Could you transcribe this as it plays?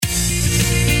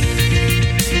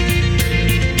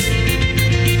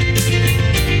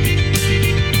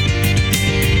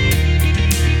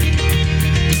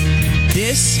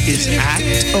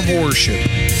of Worship,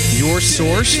 your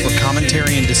source for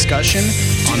commentary and discussion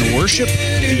on worship,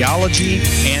 theology,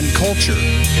 and culture.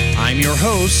 I'm your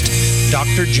host,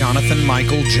 Dr. Jonathan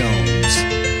Michael Jones.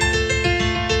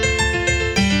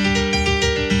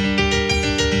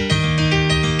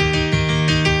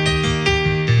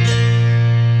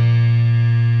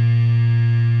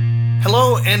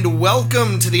 Hello and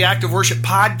welcome to the Act of Worship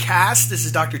podcast. This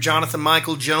is Dr. Jonathan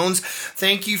Michael Jones.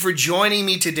 Thank you for joining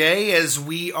me today as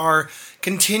we are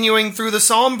continuing through the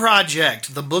Psalm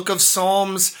Project, the book of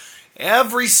Psalms,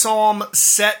 every psalm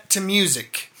set to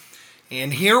music.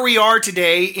 And here we are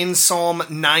today in Psalm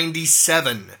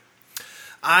 97.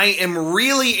 I am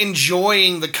really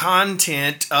enjoying the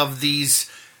content of these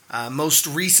most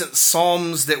recent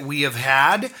psalms that we have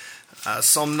had.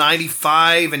 Psalm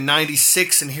 95 and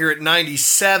 96, and here at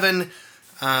 97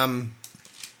 and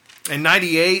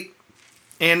 98.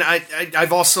 And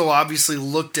I've also obviously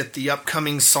looked at the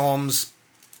upcoming Psalms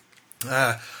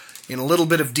in a little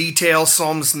bit of detail,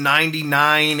 Psalms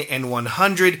 99 and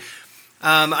 100.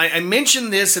 I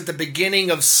mentioned this at the beginning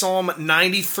of Psalm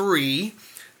 93,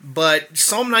 but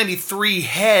Psalm 93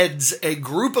 heads a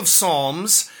group of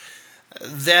psalms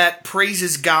that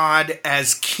praises God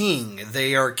as King.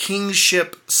 They are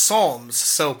kingship psalms.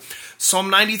 So Psalm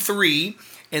 93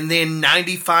 and then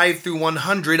 95 through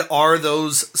 100 are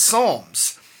those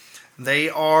psalms. They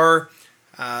are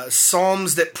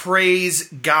psalms that praise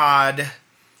God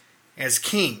as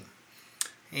King.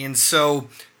 And so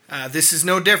this is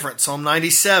no different. Psalm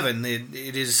 97,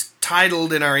 it is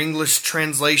titled in our English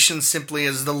translation simply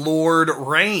as "The Lord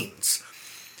Reigns."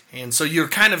 And so you're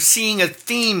kind of seeing a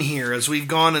theme here as we've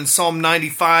gone in Psalm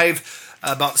 95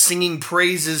 about singing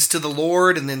praises to the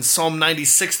Lord, and then Psalm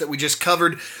 96 that we just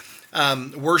covered,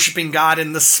 worshiping God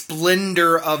in the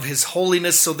splendor of His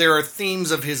holiness. So there are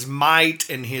themes of His might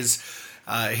and His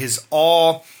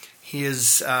awe,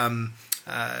 His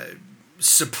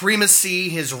supremacy,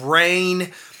 His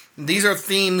reign. These are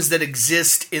themes that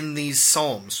exist in these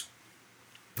psalms.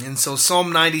 And so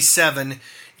Psalm 97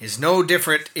 is no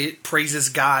different. It praises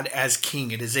God as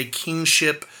King. It is a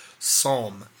kingship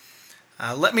psalm.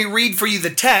 Let me read for you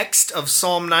the text of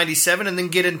Psalm 97 and then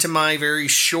get into my very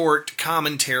short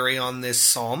commentary on this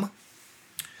psalm.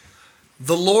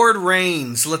 The Lord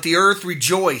reigns. Let the earth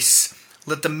rejoice.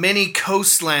 Let the many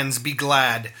coastlands be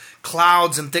glad.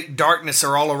 Clouds and thick darkness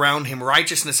are all around Him.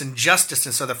 Righteousness and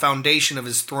justice are the foundation of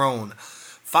His throne.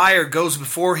 Fire goes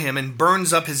before Him and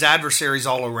burns up His adversaries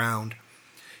all around.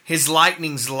 His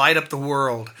lightnings light up the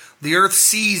world. The earth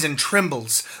sees and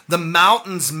trembles. The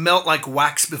mountains melt like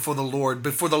wax before the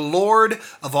Lord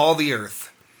of all the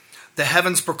earth. The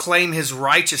heavens proclaim His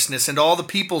righteousness, and all the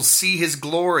peoples see His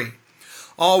glory.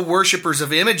 All worshippers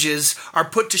of images are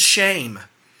put to shame,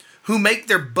 who make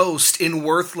their boast in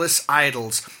worthless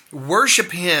idols.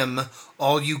 Worship Him,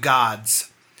 all you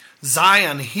gods.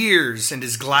 Zion hears and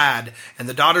is glad, and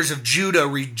the daughters of Judah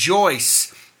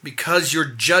rejoice, because your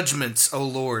judgments, O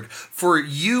Lord. For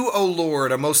you, O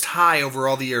Lord, are most high over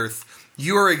all the earth.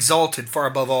 You are exalted far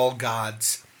above all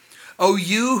gods. O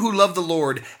you who love the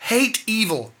Lord, hate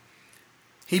evil.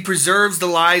 He preserves the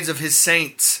lives of His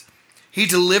saints. He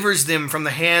delivers them from the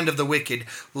hand of the wicked.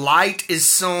 Light is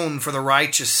sown for the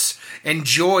righteous, and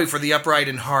joy for the upright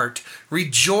in heart.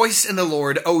 Rejoice in the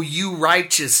Lord, O you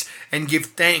righteous, and give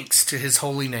thanks to His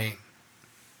holy name.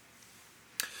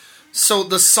 So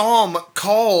the psalm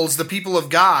calls the people of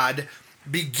God,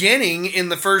 beginning in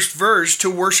the first verse, to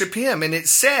worship Him. And it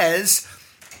says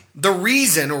the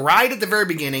reason, right at the very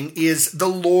beginning, is the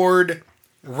Lord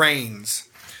reigns.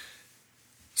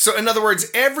 So in other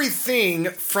words, everything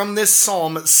from this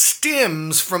psalm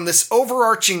stems from this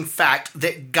overarching fact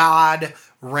that God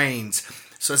reigns.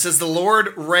 So it says the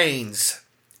Lord reigns.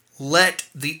 Let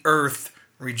the earth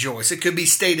rejoice. It could be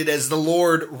stated as the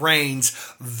Lord reigns,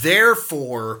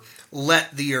 therefore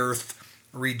let the earth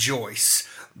rejoice.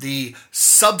 The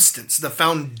substance, the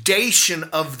foundation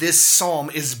of this psalm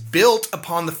is built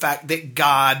upon the fact that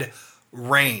God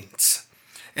reigns.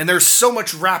 And there's so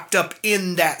much wrapped up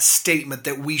in that statement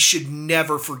that we should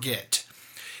never forget.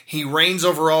 He reigns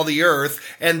over all the earth,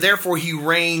 and therefore He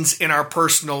reigns in our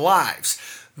personal lives.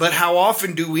 But how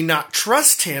often do we not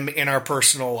trust Him in our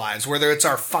personal lives, whether it's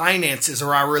our finances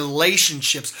or our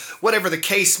relationships, whatever the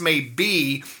case may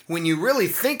be? When you really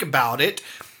think about it,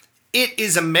 it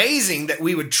is amazing that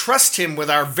we would trust Him with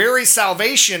our very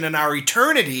salvation and our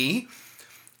eternity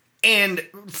and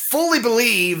fully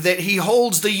believe that He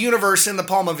holds the universe in the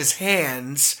palm of His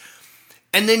hands,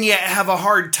 and then yet have a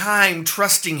hard time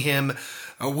trusting Him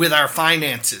with our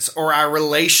finances or our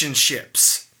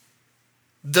relationships.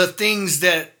 The things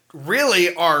that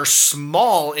really are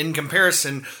small in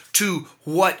comparison to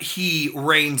what he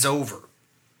reigns over.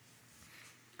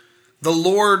 The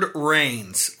Lord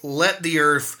reigns. Let the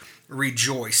earth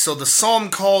rejoice. So the psalm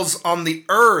calls on the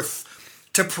earth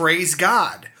to praise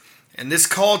God. And this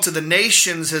call to the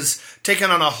nations has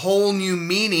taken on a whole new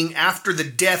meaning after the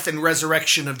death and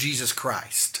resurrection of Jesus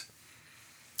Christ.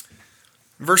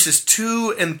 Verses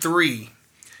 2 and 3,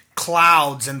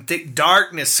 clouds and thick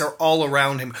darkness are all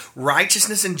around him.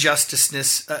 Righteousness and justice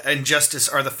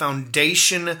are the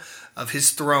foundation of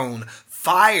his throne.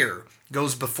 Fire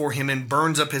goes before him and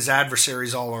burns up his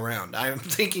adversaries all around. I'm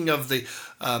thinking of the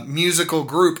musical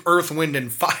group Earth, Wind,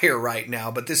 and Fire right now,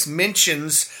 but this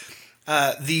mentions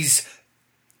these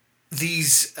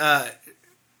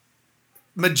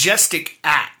majestic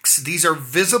acts. These are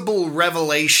visible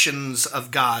revelations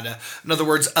of God. In other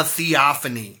words, a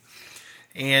theophany.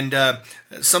 And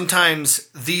sometimes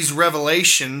these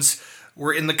revelations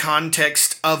were in the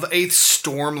context of a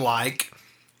storm-like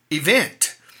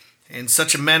event. And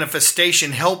such a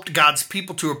manifestation helped God's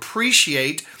people to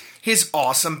appreciate his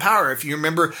awesome power. If you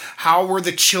remember, how were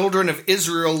the children of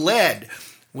Israel led?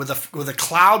 With a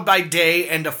cloud by day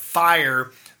and a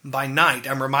fire by night.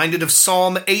 I'm reminded of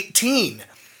Psalm 18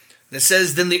 that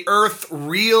says, "Then the earth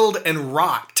reeled and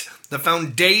rocked. The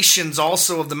foundations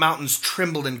also of the mountains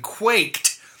trembled and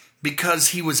quaked because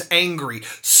he was angry.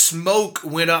 Smoke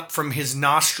went up from his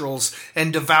nostrils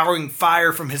and devouring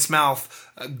fire from his mouth.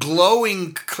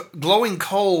 Glowing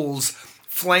coals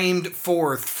flamed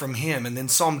forth from him." And then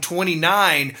Psalm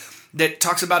 29 that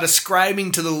talks about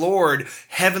ascribing to the Lord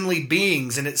heavenly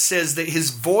beings. And it says that his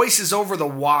voice is over the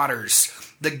waters.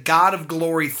 The God of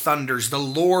glory thunders, the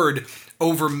Lord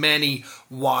over many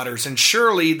waters. And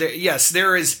surely, yes,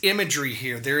 there is imagery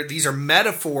here. These are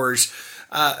metaphors,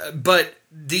 but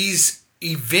these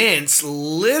events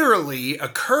literally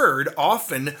occurred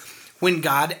often when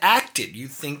God acted. You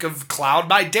think of cloud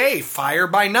by day, fire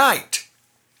by night.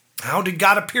 How did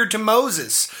God appear to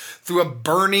Moses? Through a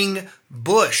burning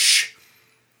bush.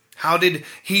 How did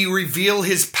he reveal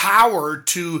his power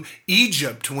to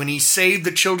Egypt when he saved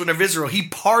the children of Israel? He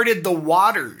parted the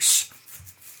waters.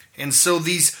 And so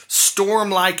these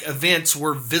storm-like events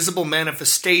were visible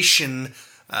manifestations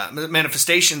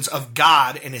of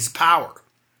God and his power.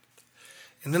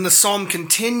 And then the psalm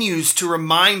continues to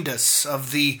remind us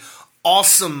of the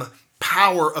awesome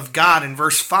power of God. In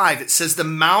verse 5, it says, "The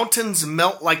mountains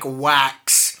melt like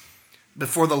wax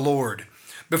before the Lord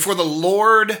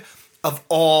of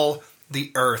all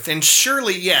the earth." And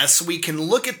surely, yes, we can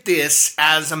look at this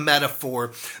as a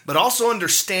metaphor, but also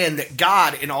understand that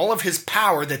God, in all of his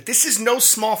power, that this is no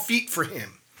small feat for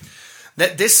him.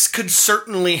 That this could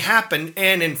certainly happen.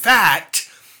 And in fact,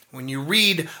 when you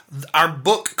read our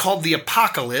book called the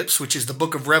Apocalypse, which is the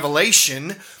book of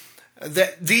Revelation,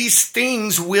 that these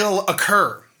things will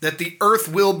occur, that the earth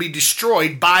will be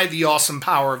destroyed by the awesome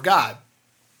power of God.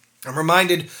 I'm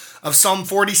reminded of Psalm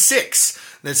 46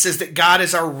 that says that God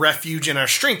is our refuge and our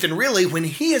strength. And really, when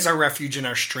he is our refuge and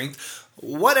our strength,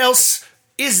 what else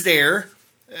is there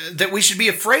that we should be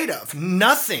afraid of?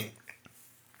 Nothing.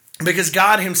 Because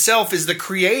God himself is the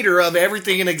creator of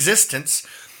everything in existence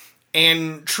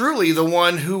and truly the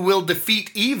one who will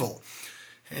defeat evil.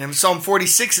 And in Psalm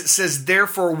 46, it says,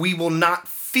 "Therefore we will not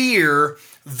fear,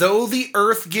 though the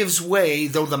earth gives way,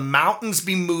 though the mountains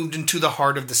be moved into the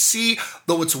heart of the sea,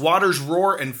 though its waters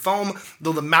roar and foam,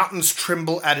 though the mountains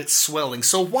tremble at its swelling."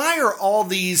 So why are all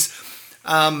these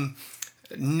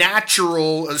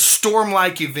natural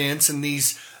storm-like events and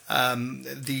these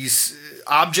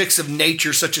objects of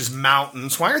nature such as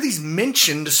mountains, why are these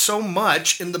mentioned so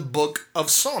much in the book of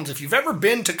Psalms? If you've ever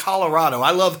been to Colorado,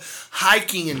 I love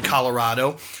hiking in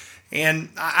Colorado, and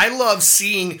I love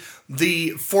seeing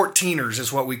the 14ers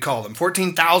is what we call them,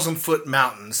 14,000-foot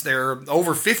mountains. There are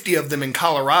over 50 of them in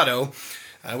Colorado,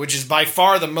 which is by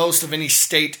far the most of any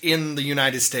state in the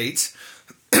United States.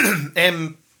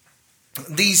 And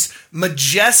these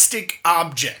majestic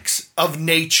objects of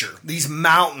nature, these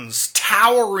mountains,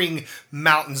 towering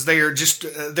mountains,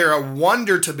 they're a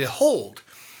wonder to behold.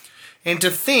 And to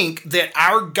think that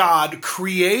our God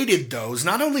created those,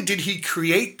 not only did he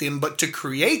create them, but to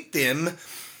create them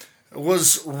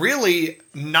was really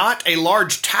not a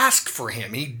large task for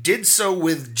him. He did so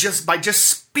by just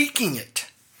speaking it.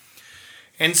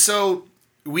 And so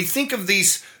we think of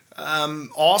these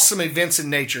awesome events in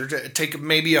nature, to take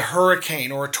maybe a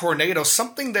hurricane or a tornado,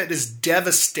 something that is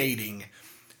devastating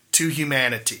to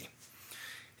humanity.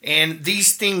 And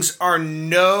these things are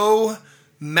no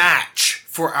match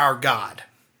for our God.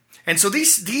 And so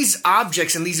these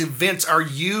objects and these events are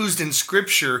used in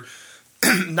Scripture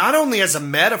not only as a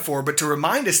metaphor, but to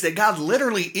remind us that God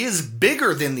literally is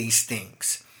bigger than these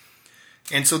things.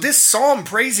 And so this psalm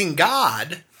praising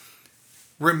God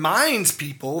reminds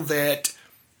people that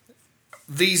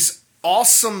these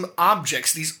awesome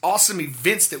objects, these awesome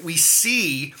events that we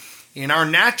see in our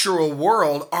natural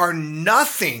world are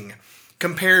nothing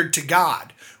compared to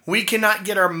God. We cannot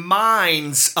get our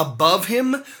minds above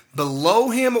him, below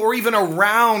him, or even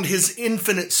around his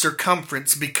infinite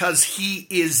circumference because he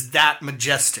is that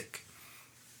majestic.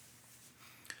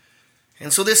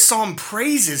 And so this psalm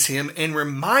praises him and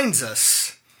reminds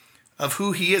us of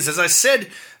who he is. As I said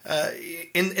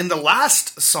in the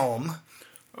last psalm,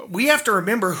 we have to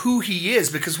remember who he is,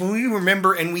 because when we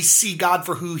remember and we see God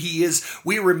for who he is,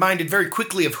 we are reminded very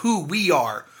quickly of who we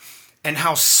are and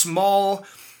how small,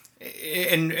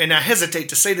 and I hesitate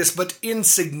to say this, but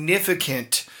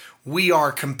insignificant we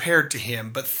are compared to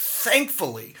him. But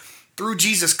thankfully, through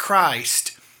Jesus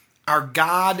Christ, our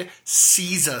God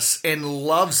sees us and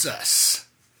loves us.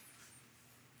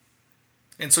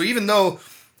 And so even though,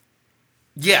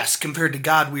 yes, compared to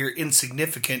God we are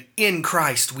insignificant, in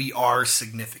Christ we are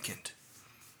significant.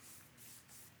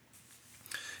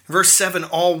 Verse 7,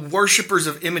 all worshipers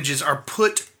of images are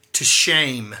put to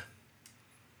shame,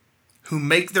 who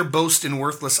make their boast in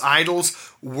worthless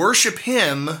idols. Worship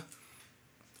him,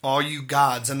 all you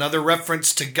gods. Another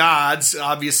reference to gods,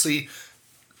 obviously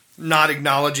not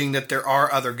acknowledging that there are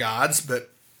other gods, but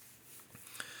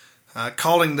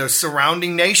calling the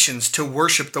surrounding nations to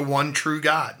worship the one true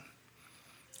God.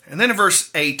 And then in verse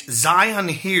 8, Zion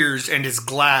hears and is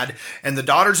glad, and the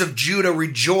daughters of Judah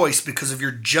rejoice because of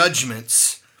your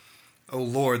judgments, O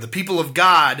Lord. The people of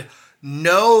God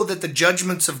know that the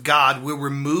judgments of God will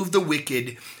remove the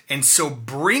wicked and so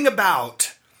bring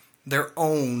about their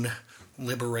own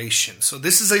liberation. So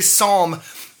this is a psalm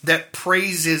that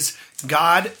praises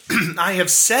God. I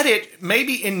have said it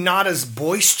maybe in not as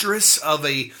boisterous of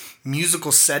a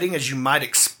musical setting as you might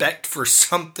expect for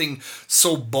something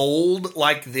so bold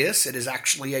like this. It is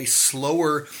actually a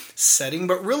slower setting,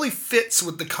 but really fits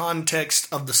with the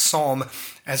context of the psalm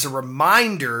as a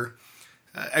reminder,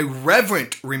 a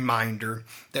reverent reminder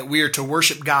that we are to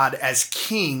worship God as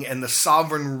King and the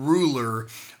sovereign ruler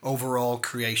over all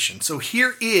creation. So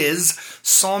here is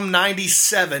Psalm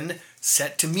 97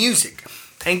 set to music.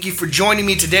 Thank you for joining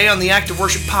me today on the Act of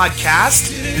Worship podcast.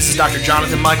 This is Dr.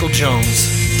 Jonathan Michael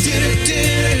Jones.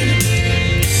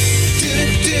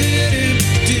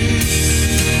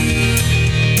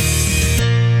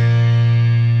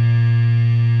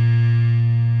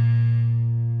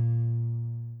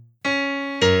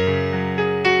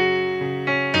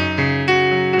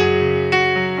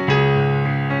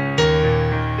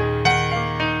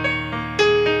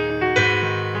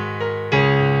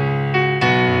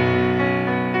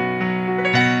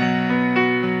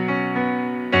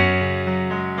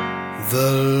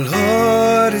 The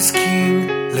Lord is King,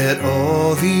 let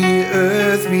all the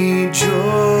earth be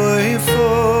joyful,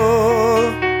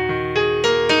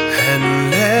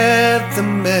 and let the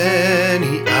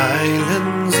many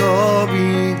islands all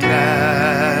be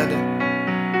glad.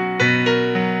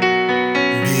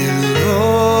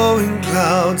 Billowing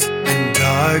clouds and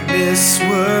darkness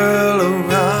swirl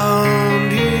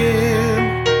around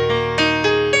him,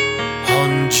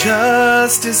 on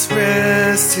justice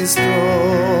rests his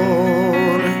throne.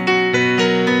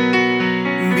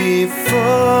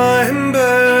 Before him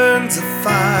burns a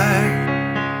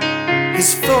fire,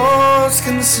 his foes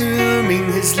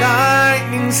consuming, his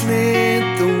lightnings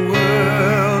lit the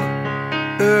world,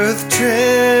 earth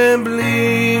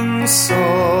trembling saw.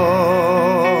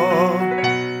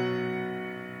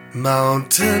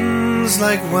 Mountains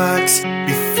like wax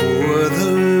before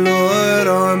the Lord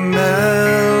are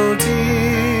melting,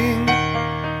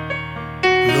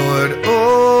 Lord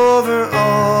over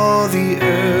all the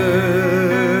earth.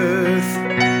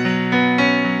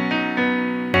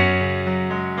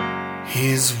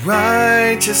 His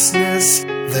righteousness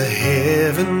the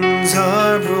heavens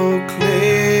are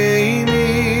proclaiming,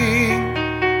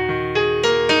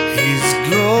 his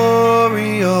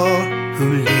glory all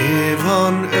who live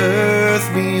on earth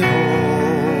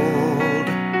behold.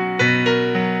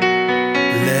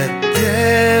 Let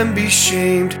them be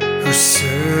shamed who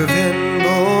serve and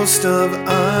boast of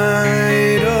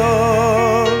idols.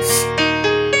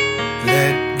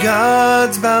 Let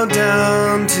gods bow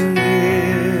down to him.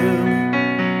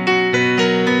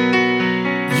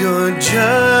 Your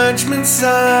judgment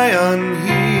Zion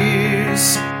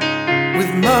hears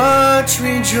with much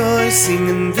rejoicing,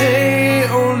 and they,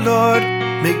 O Lord,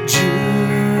 make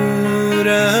Judah's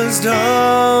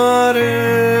daughters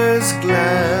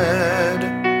glad.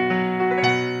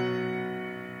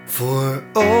 For,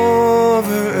 oh,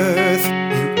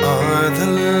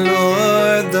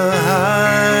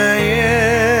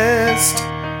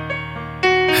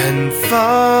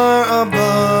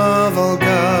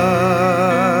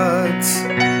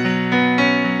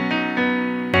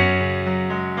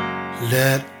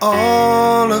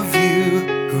 all of you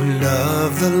who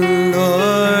love the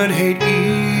Lord hate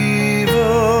evil.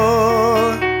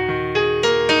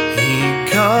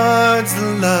 He guards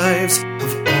the lives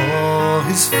of all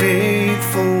his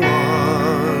faithful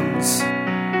ones.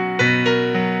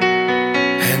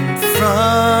 And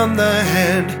from the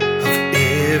hand of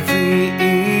every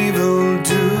evildoer,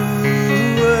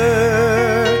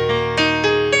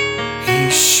 he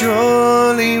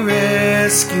surely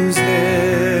rescues them.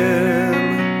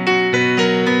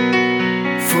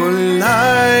 For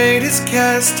light is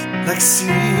cast like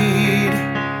seed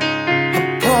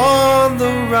upon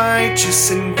the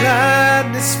righteous, and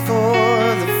gladness for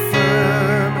the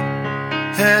firm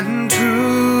and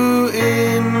true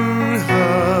in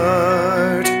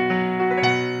heart.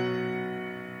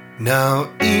 Now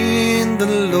in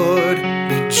the Lord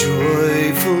be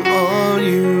joyful, all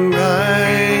you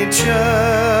righteous,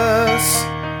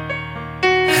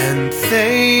 and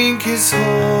thank his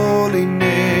holy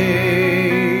name.